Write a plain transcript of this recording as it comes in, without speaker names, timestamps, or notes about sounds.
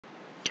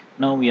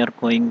Now we are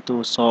going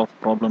to solve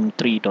problem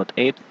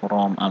 3.8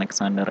 from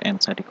Alexander and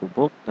Sadiku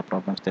book. The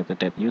problem stated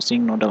that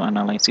using nodal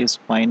analysis,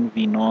 find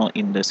V0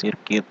 in the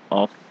circuit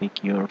of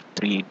figure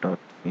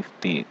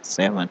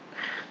 3.57.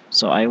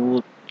 So I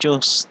will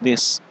choose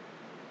this,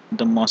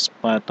 the most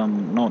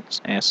bottom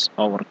nodes as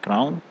our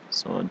ground.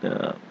 So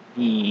the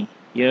V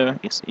here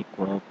is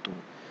equal to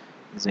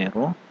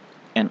 0.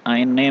 And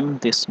I name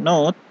this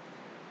node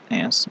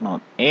as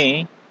node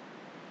A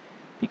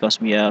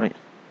because we are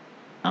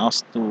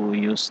asked to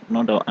use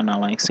nodal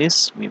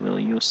analysis. We will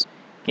use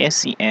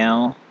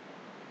KCL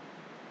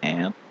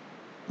at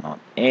node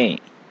A.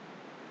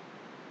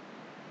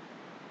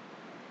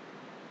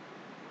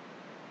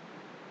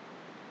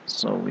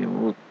 So we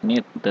would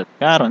need the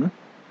current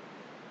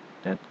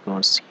that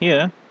goes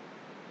here.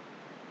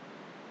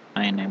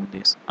 I name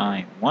this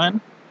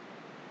I1,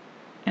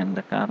 and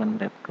the current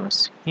that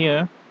goes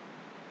here,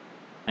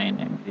 I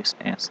name this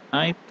as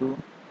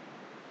I2,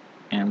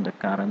 and the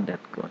current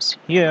that goes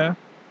here,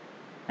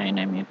 I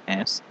name it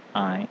as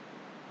I3.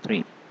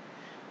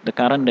 The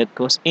current that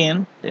goes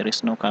in, there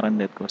is no current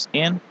that goes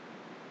in,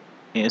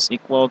 is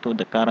equal to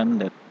the current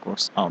that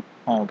goes out.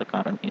 All the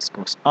current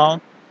goes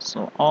out,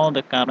 so all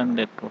the current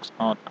that goes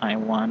out,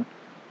 I1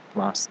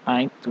 plus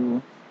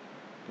I2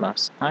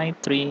 plus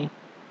I3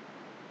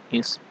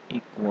 is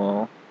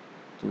equal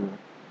to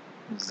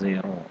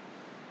 0.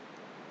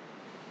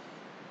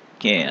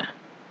 Okay,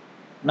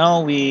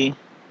 now we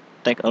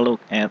take a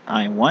look at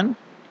I1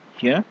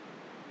 here.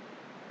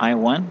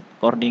 I1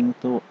 according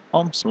to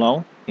Ohm's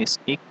law is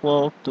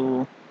equal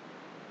to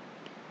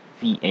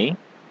VA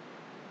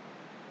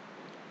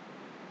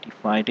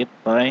divided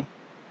by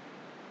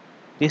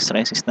this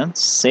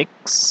resistance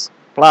 6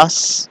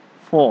 plus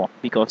 4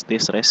 because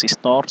these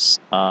resistors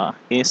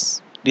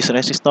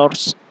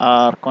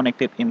are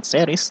connected in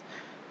series,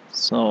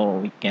 so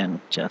we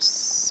can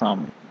just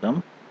sum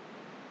them,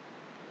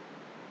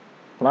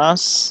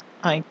 plus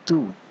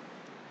I2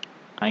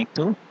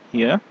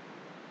 here,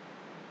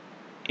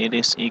 it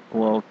is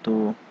equal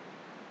to,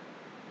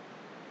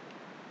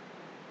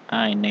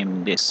 I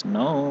name this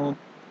node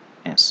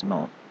as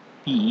node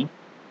P,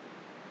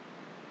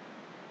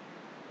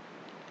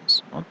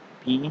 so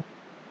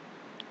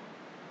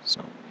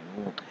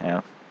we would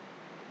have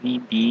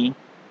VB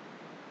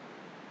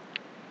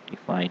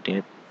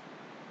divided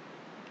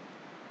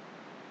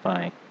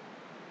by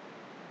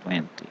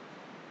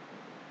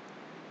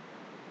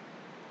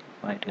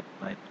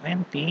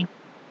 20,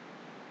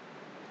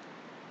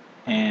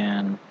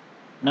 and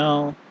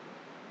now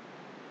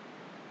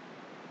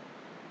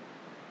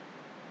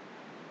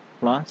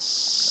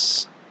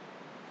plus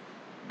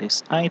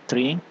this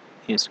I3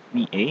 is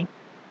VA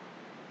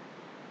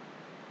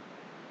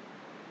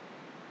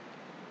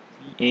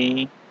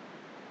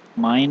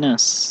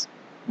minus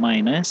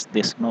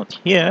this node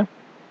here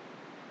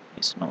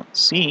is node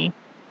C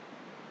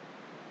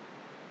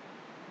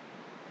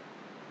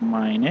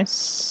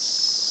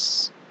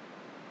minus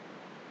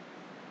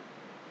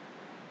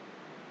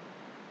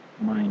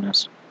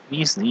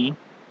VZ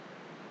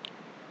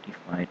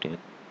divided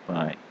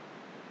by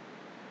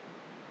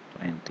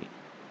 20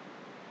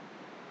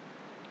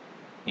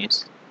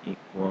 is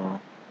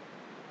equal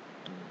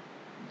to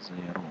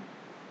 0.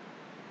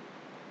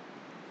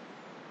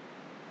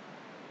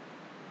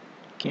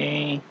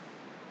 Okay,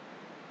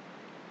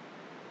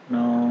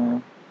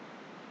 now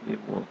we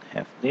would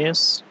have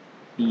this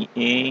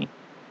VA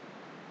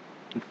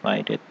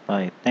divided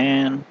by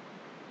 10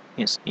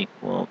 is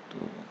equal to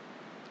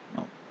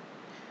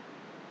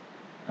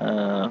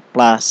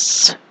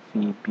plus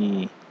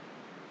VB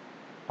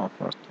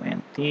over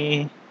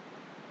 20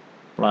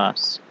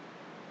 plus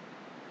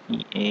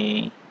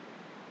VA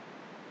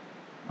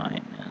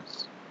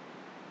minus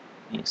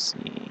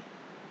VC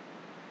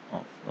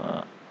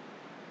over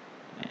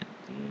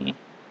 20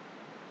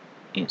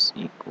 is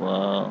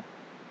equal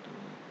to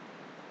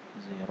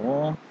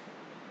 0.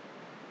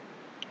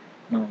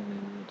 Now we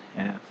would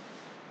have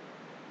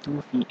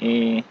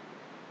 2VA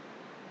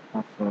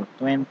over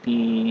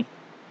 20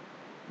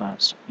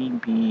 plus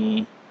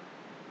VB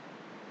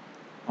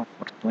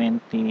over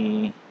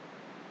 20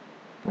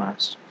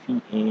 plus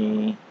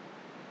VA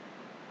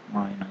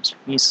minus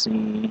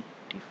VC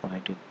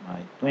divided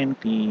by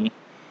 20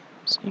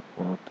 is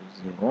equal to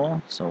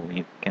 0. So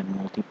we can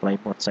multiply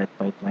both sides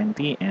by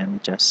 20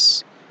 and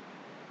just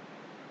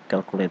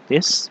calculate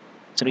this.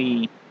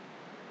 3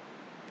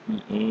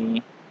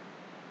 VA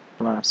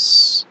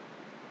plus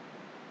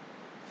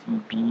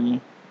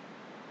VB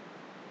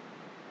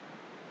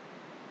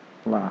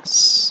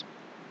plus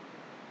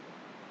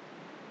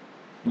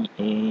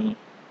VA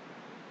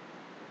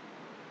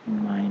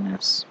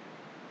minus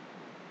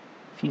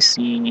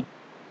VC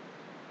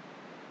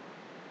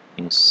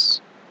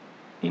is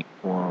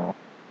equal,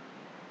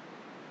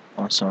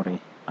 oh sorry,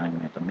 I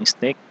made a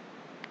mistake,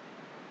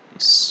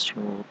 this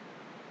should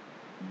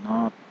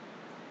not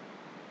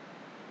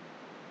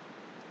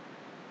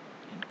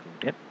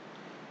included,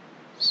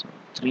 so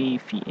 3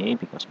 VA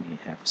because we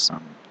have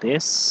some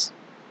this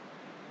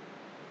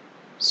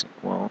is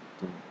equal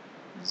to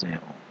 0.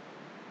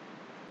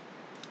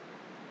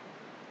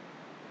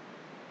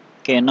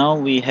 Okay, now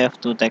we have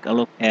to take a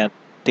look at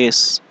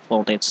this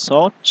voltage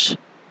source.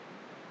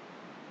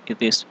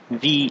 It is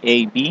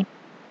VAB.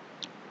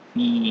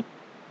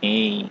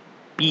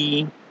 VAB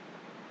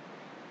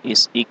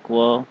is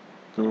equal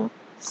to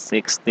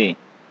 60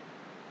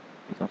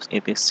 because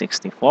it is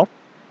 64.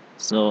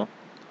 So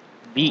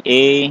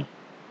VA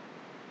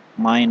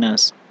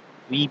minus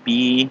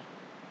VB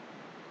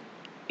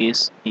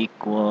is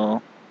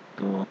equal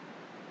to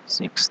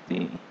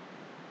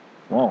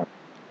 64.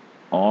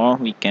 Or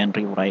we can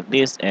rewrite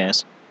this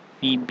as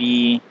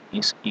VB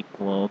is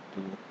equal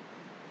to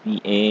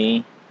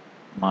VA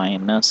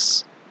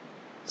minus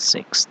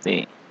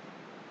 60.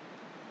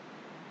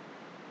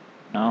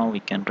 Now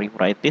we can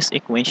rewrite this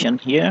equation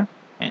here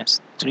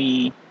as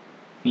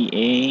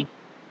 3VA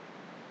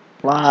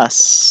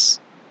plus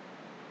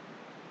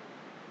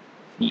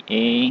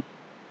VA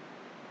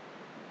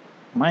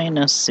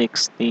minus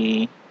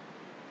 60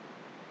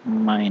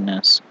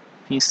 minus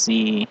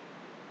VC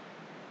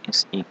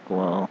is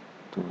equal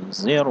to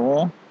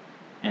 0,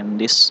 and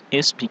this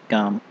is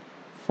become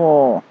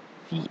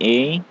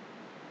 4VA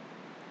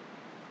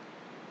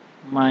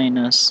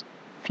minus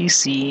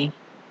VC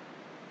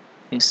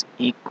is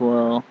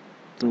equal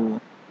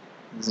to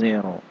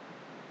 0.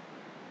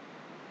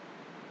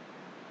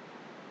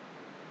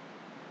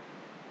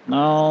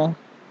 Now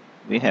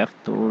we have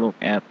to look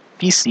at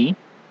VC.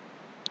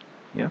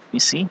 Here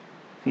VC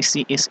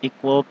is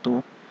equal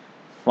to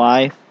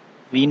 5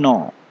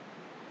 V0.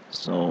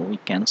 So we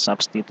can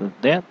substitute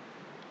that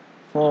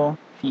for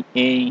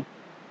VA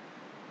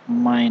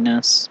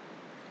minus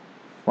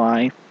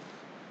 5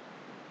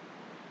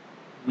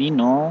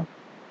 V0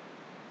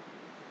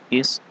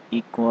 is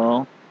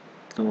equal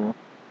to,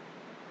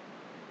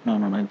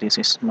 no, this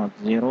is not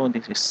 0,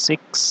 this is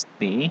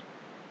 60.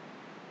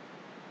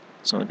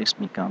 So this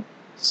becomes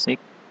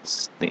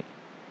 60.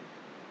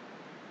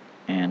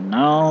 And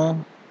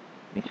now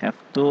we have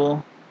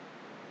to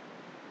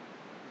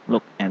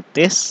look at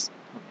this.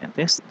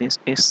 This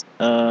is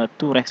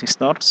two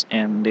resistors,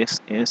 and this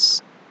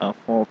is a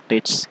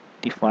voltage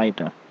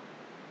divider.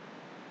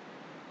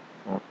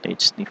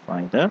 Voltage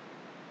divider.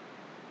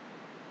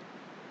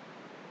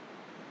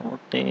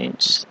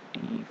 Voltage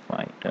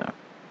divider.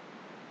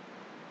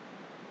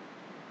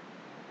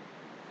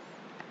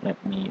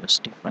 Let me use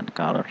different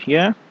color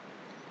here.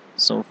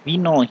 So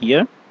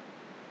V0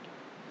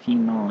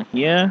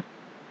 here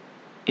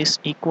is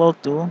equal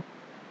to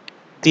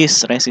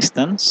this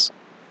resistance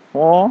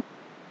 4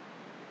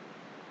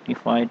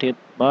 divided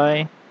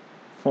by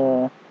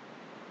 4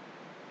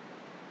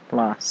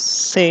 plus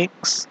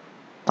 6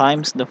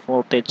 times the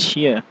voltage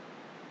here.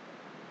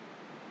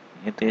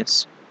 It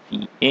is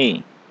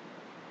VA.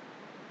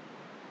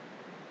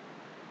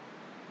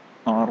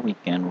 Or we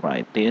can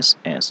write this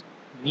as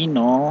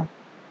V0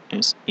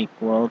 is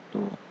equal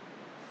to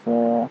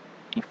 4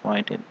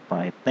 divided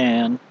by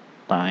 10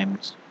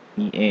 times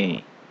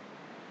VA.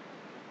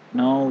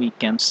 Now we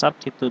can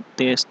substitute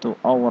this to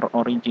our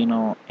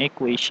original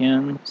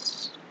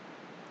equations.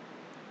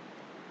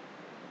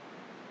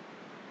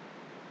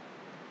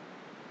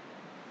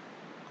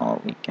 Or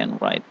we can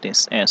write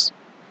this as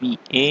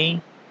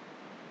VA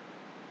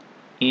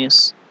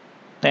is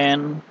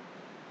 10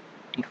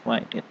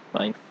 divided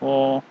by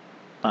 4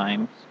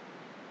 times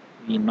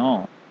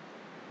V0.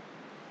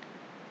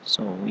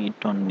 So we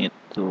don't need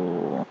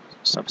to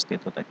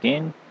substitute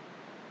again.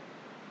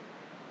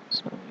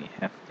 So we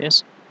have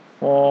this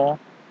 4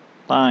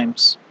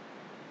 times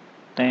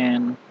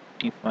 10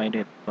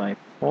 divided by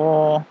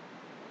 4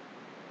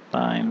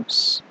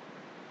 times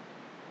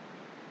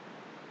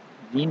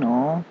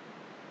V0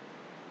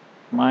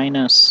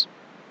 minus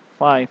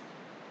 5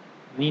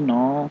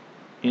 V0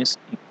 is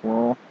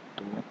equal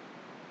to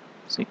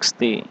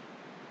 60.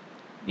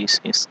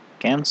 This is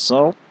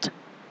cancelled,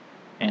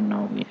 and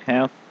now we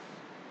have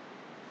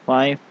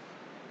 5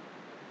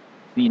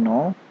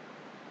 V0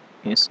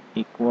 is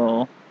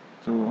equal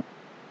to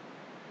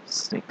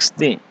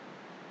 60.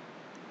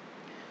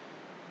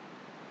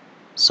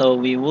 So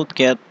we would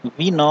get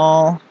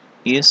V0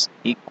 is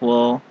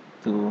equal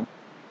to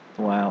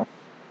 12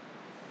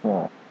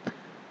 volt.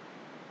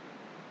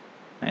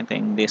 I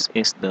think this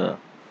is the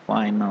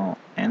final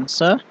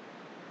answer.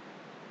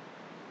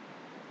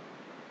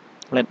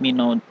 Let me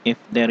know if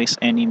there is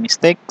any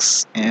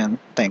mistakes, and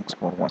thanks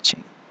for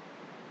watching.